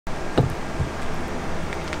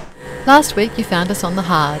Last week you found us on the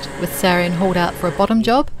hard, with Sarean hauled out for a bottom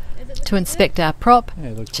job, to inspect our prop,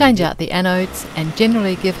 change out the anodes, and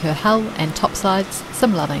generally give her hull and topsides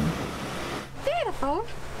some loving. Beautiful!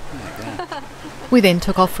 We then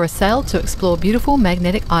took off for a sail to explore beautiful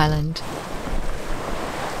Magnetic Island.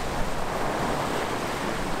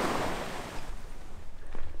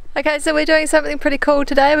 Okay, so we're doing something pretty cool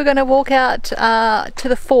today. We're going to walk out to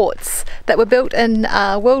the forts that were built in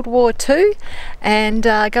World War II and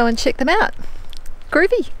go and check them out.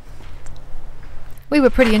 Groovy! We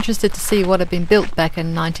were pretty interested to see what had been built back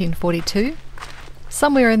in 1942.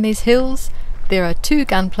 Somewhere in these hills there are 2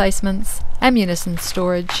 gun placements, ammunition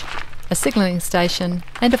storage, a signalling station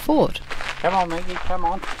and a fort. Come on Maggie, come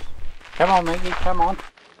on. Come on Maggie, come on.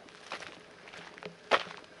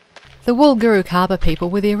 The Woolgooruk Harbour people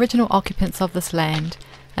were the original occupants of this land,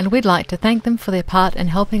 and we'd like to thank them for their part in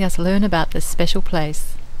helping us learn about this special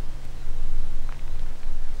place.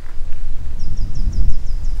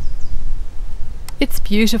 It's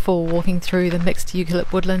beautiful walking through the mixed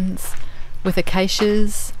eucalypt woodlands, with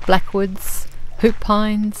acacias, blackwoods, hoop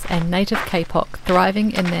pines and native kapok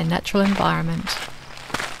thriving in their natural environment.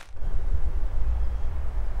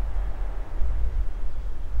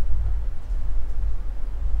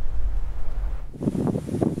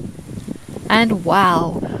 And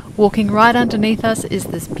wow, walking right underneath us is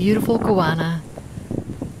this beautiful koala.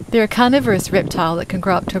 They're a carnivorous reptile that can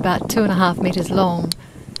grow up to about 2.5 meters long.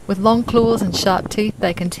 With long claws and sharp teeth,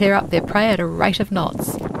 they can tear up their prey at a rate of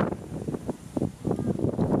knots.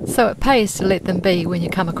 So it pays to let them be when you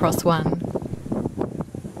come across one.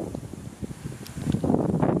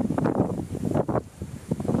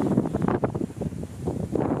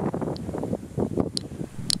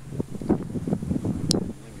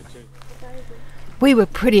 We were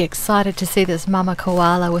pretty excited to see this mama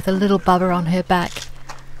koala with a little bubba on her back.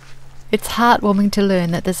 It's heartwarming to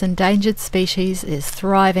learn that this endangered species is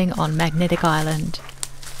thriving on Magnetic Island.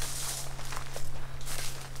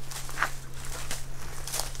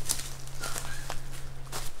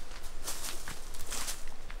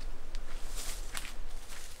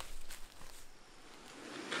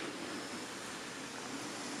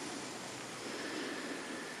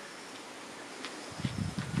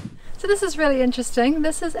 So this is really interesting.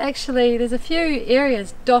 This is actually, there's a few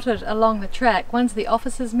areas dotted along the track. One's the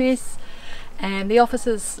officers' mess and the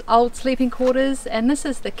officers' old sleeping quarters, and this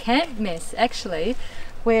is the camp mess actually,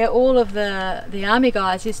 where all of the army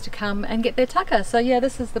guys used to come and get their tucker. So yeah,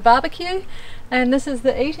 this is the barbecue and this is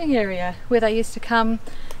the eating area where they used to come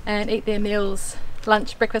and eat their meals,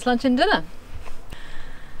 lunch, breakfast, lunch and dinner.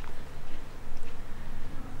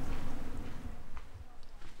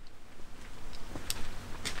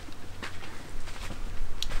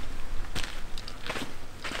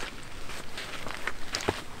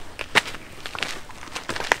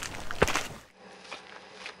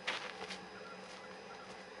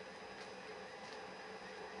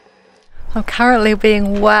 I'm currently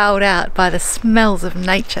being wowed out by the smells of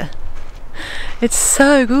nature. It's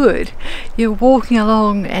so good. You're walking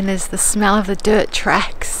along and there's the smell of the dirt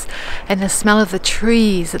tracks and the smell of the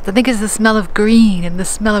trees. I think it's the smell of green and the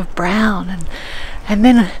smell of brown, and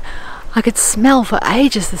then I could smell for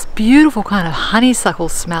ages this beautiful kind of honeysuckle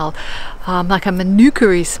smell, like a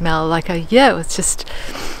manuka smell, like it was just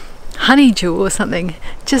honeydew or something.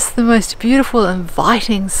 Just the most beautiful,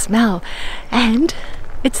 inviting smell. And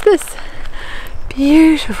it's this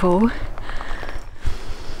beautiful,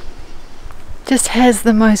 just has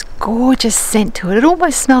the most gorgeous scent to it. It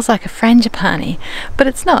almost smells like a frangipani, but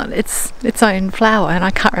it's not. It's its own flower and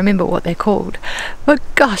I can't remember what they're called. But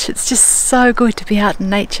gosh, it's just so good to be out in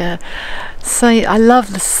nature. So I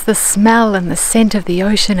love the smell and the scent of the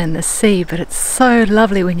ocean and the sea, but it's so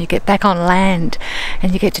lovely when you get back on land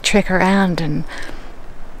and you get to trek around and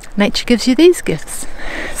nature gives you these gifts.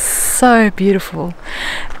 So beautiful.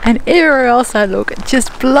 And everywhere else I look,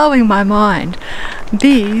 just blowing my mind.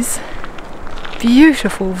 These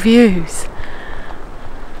beautiful views.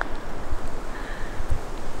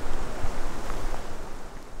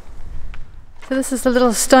 So this is the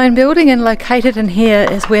little stone building, and located in here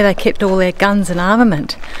is where they kept all their guns and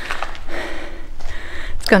armament.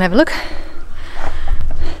 Let's go and have a look.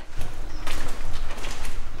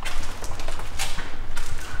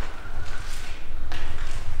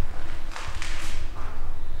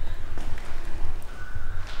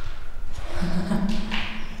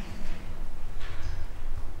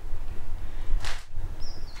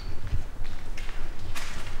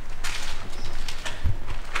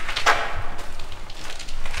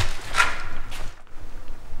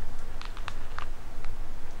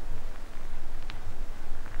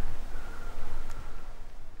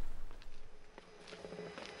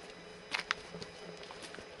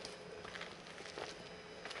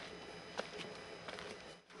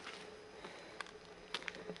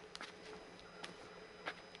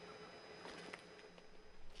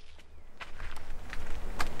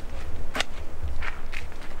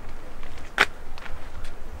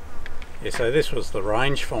 Yeah, so this was the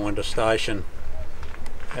rangefinder station,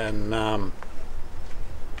 and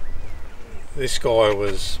this guy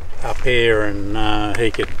was up here, and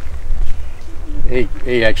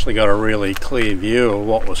he actually got a really clear view of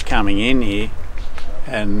what was coming in here,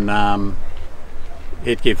 and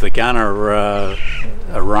he'd give the gunner a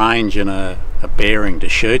range and a bearing to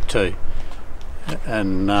shoot to,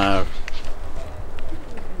 and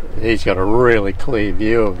he's got a really clear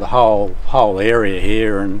view of the whole area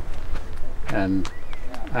here, and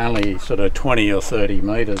only sort of 20 or 30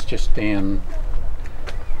 metres just down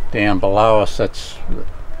below us,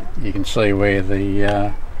 you can see where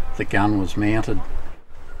the gun was mounted.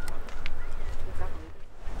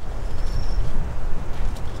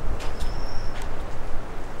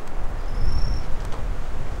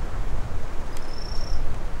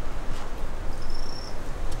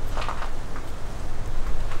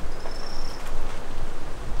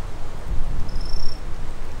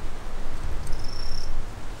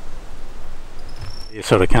 You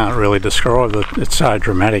sort of can't really describe it. It's so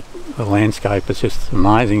dramatic, the landscape. It's just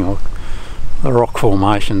amazing. The rock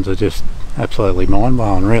formations are just absolutely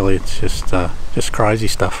mind-blowing, really. It's just crazy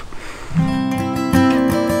stuff.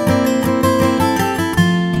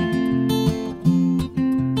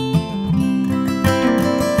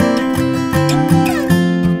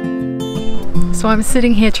 So I'm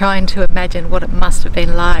sitting here trying to imagine what it must have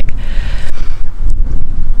been like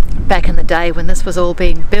back in the day when this was all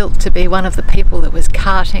being built, to be one of the people that was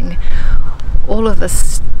carting all of the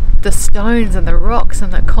stones and the rocks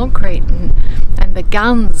and the concrete and the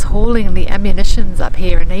guns, hauling the ammunitions up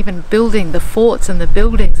here, and even building the forts and the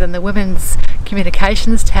buildings and the women's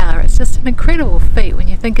communications tower. It's just an incredible feat when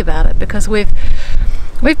you think about it, because we've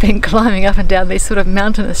been climbing up and down these sort of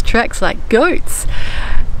mountainous tracks like goats,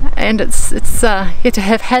 and it's you to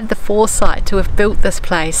have had the foresight to have built this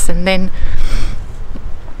place. And then,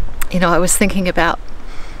 you know, I was thinking about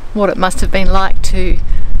what it must have been like to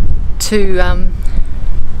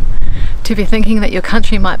be thinking that your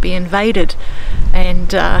country might be invaded,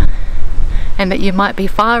 and that you might be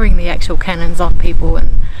firing the actual cannons on people,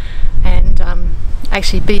 and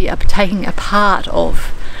actually be taking a part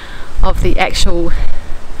of the actual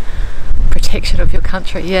protection of your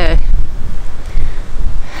country. Yeah.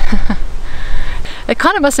 It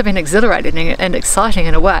kind of must have been exhilarating and exciting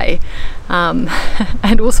in a way,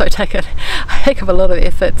 and also take a heck of a lot of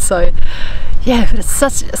effort. So yeah, but it's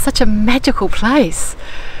such a magical place.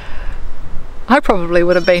 I probably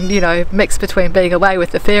would have been, you know, mixed between being away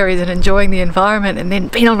with the fairies and enjoying the environment, and then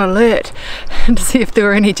being on alert to see if there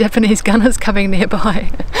were any Japanese gunners coming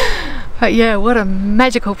nearby. But yeah, what a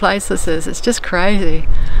magical place this is. It's just crazy.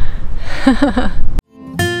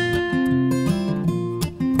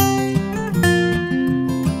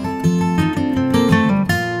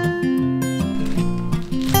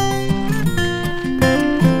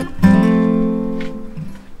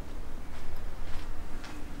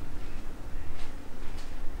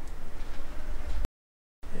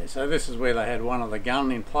 So this is where they had one of the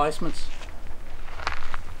gun emplacements.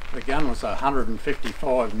 The gun was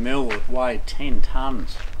 155mm, it weighed 10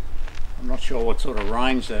 tonnes. I'm not sure what sort of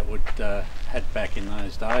range that would had back in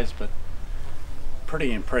those days, but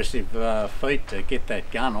pretty impressive feat to get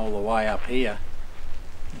that gun all the way up here.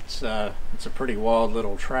 It's a pretty wild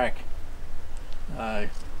little track.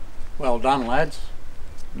 Well done, lads.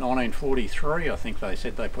 1943, I think they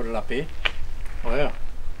said they put it up here. Wow.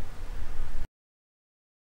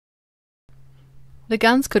 The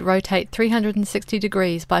guns could rotate 360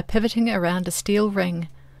 degrees by pivoting around a steel ring,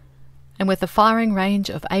 and with a firing range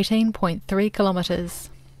of 18.3 kilometres.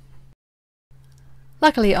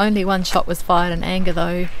 Luckily, only one shot was fired in anger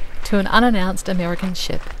though, to an unannounced American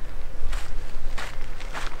ship.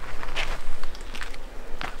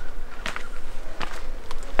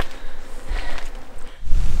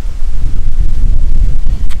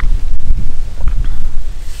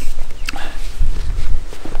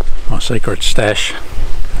 My secret stash.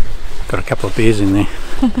 Got a couple of beers in there.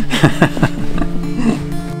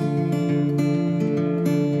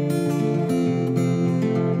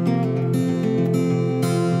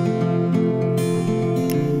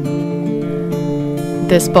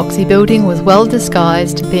 This boxy building was well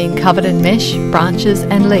disguised, being covered in mesh, branches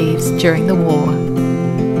and leaves during the war.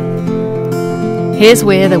 Here's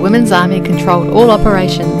where the Women's Army controlled all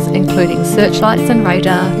operations, including searchlights and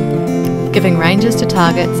radar, giving ranges to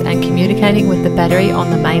targets and communicating with the battery on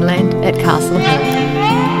the mainland at Castle Hill.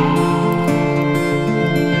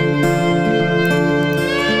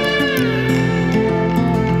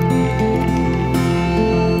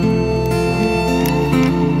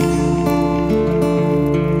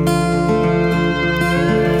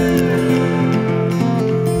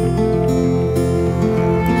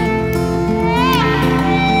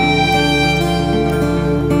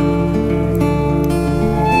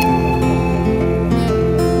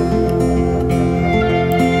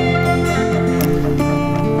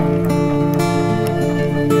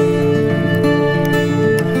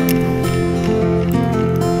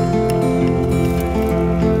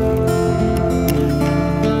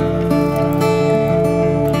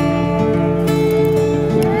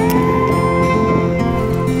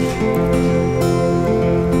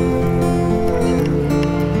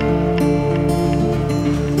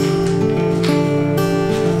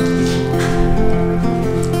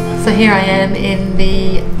 So here I am in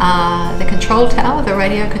the control tower, the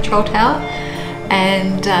radio control tower,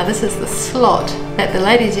 and this is the slot that the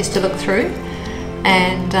ladies used to look through,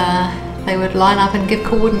 and they would line up and give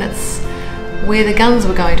coordinates where the guns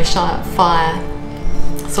were going to fire.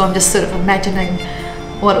 So I'm just sort of imagining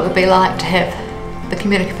what it would be like to have the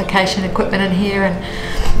communication equipment in here and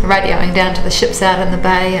radioing down to the ships out in the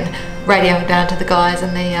bay and radioing down to the guys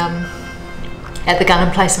in the at the gun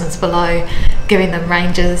emplacements below, giving them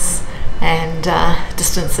ranges and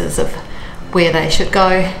distances of where they should go,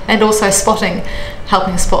 and also spotting,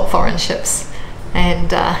 helping spot foreign ships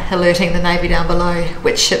and alerting the Navy down below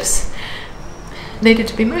which ships needed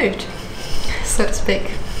to be moved, so to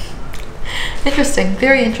speak. Interesting,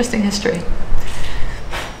 very interesting history.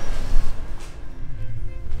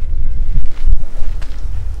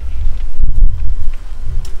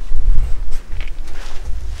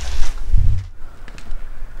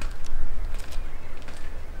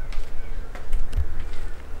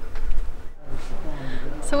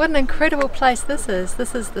 So what an incredible place this is.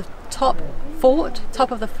 This is the top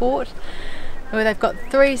of the fort, where they've got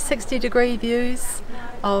 360-degree views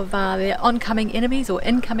of their oncoming enemies or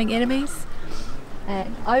incoming enemies.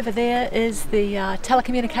 And over there is the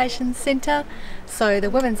telecommunications centre. So the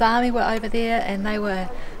Women's Army were over there, and they were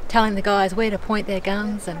telling the guys where to point their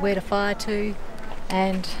guns and where to fire to.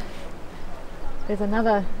 And there's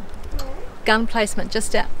another gun placement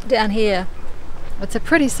just down here. It's a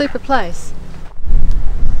pretty super place.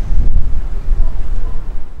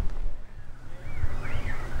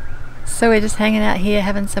 So we're just hanging out here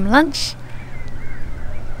having some lunch.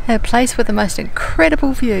 A place with the most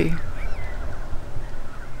incredible view.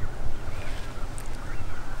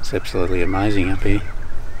 It's absolutely amazing up here.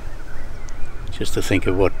 Just to think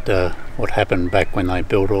of what happened back when they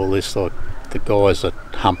built all this, like the guys that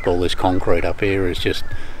humped all this concrete up here is just,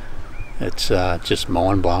 it's just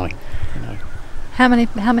mind blowing. You know. How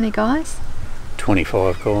many guys?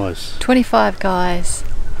 25 guys. 25 guys.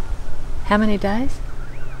 How many days?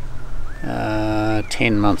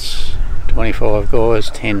 10 months. 25 guys,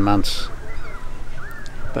 10 months.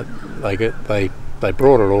 But they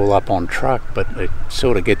brought it all up on truck, but it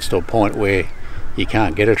sort of gets to a point where you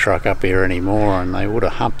can't get a truck up here anymore, and they would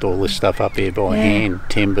have humped all this stuff up here by hand,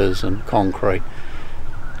 timbers and concrete.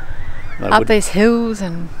 Up these hills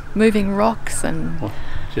and moving rocks, and well,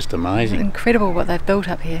 just amazing. Incredible what they've built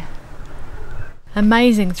up here.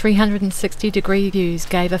 Amazing 360-degree views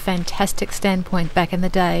gave a fantastic standpoint back in the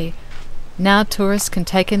day. Now tourists can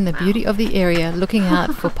take in the beauty of the area, looking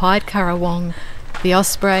out for pied currawong, the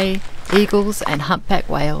osprey, eagles and humpback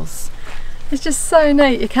whales. It's just so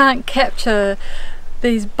neat. You can't capture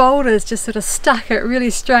these boulders just sort of stuck at really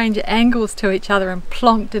strange angles to each other and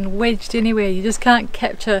plonked and wedged anywhere. You just can't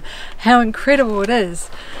capture how incredible it is.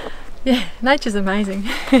 Yeah, nature's amazing.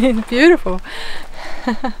 It's beautiful.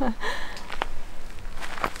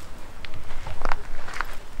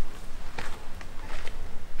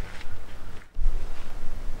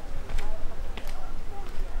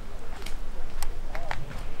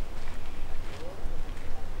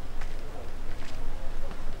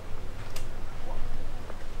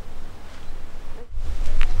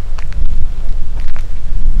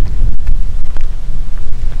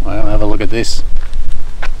 Well, have a look at this.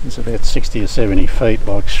 It's about 60 or 70 feet,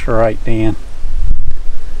 like straight down.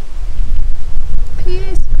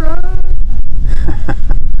 Peace, bro.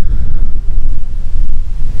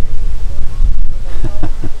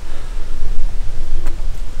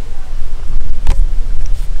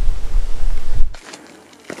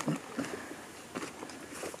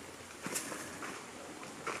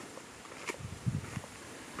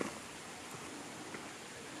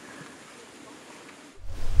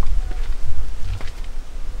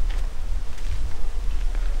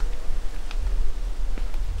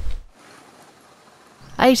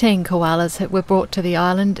 Eighteen koalas were brought to the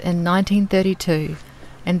island in 1932,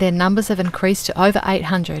 and their numbers have increased to over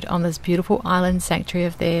 800 on this beautiful island sanctuary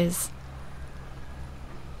of theirs.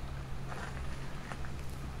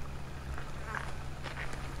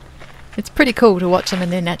 It's pretty cool to watch them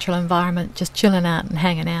in their natural environment, just chilling out and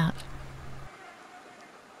hanging out.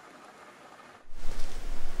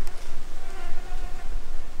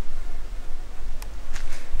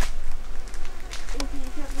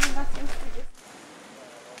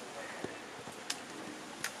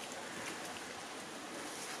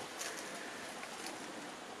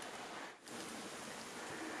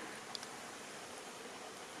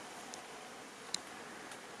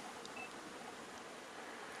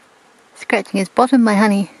 Scratching his bottom, my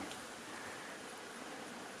honey.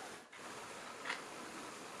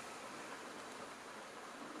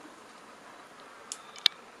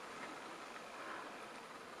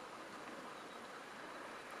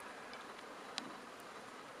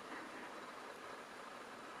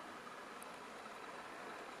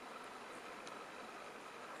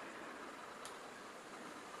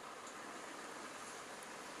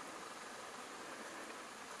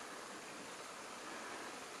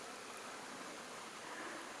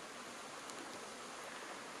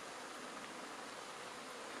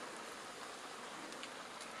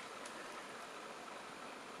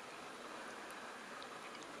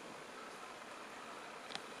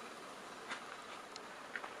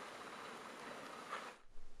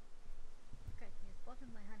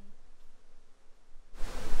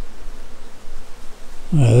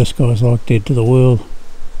 This guy's like dead to the world.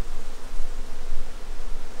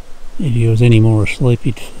 If he was any more asleep,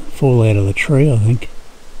 he'd fall out of the tree, I think.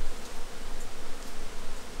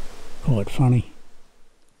 Quite funny.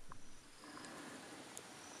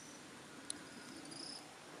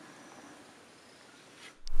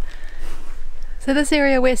 So this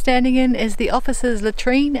area we're standing in is the officers'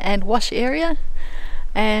 latrine and wash area,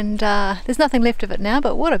 and there's nothing left of it now,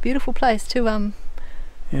 but what a beautiful place to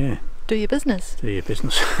yeah, do your business. do your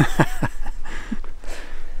business.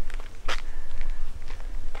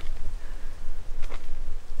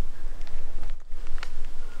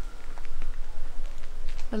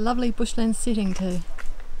 A lovely bushland setting to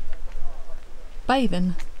bathe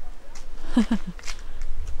in.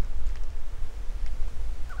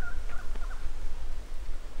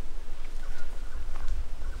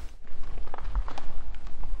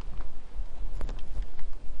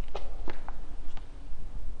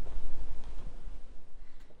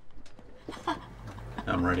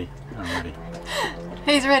 I'm ready.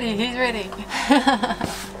 He's ready, he's ready.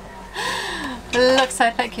 Look, so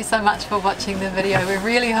thank you so much for watching the video. We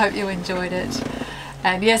really hope you enjoyed it.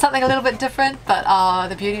 And yeah, something a little bit different, but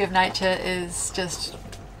the beauty of nature is just,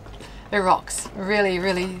 it rocks. Really,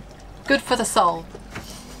 really good for the soul.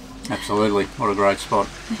 Absolutely, what a great spot.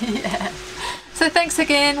 Yeah. So thanks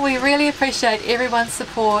again. We really appreciate everyone's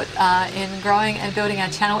support in growing and building our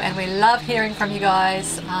channel, and we love hearing from you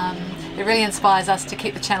guys. It really inspires us to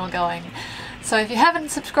keep the channel going. So if you haven't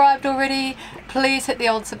subscribed already, please hit the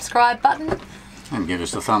old subscribe button. And give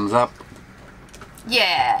us a thumbs up.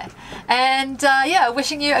 Yeah. And yeah,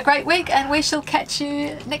 wishing you a great week, and we shall catch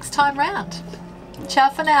you next time round. Ciao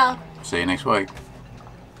for now. See you next week.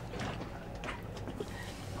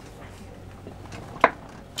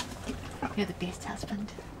 You're the best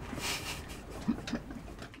husband.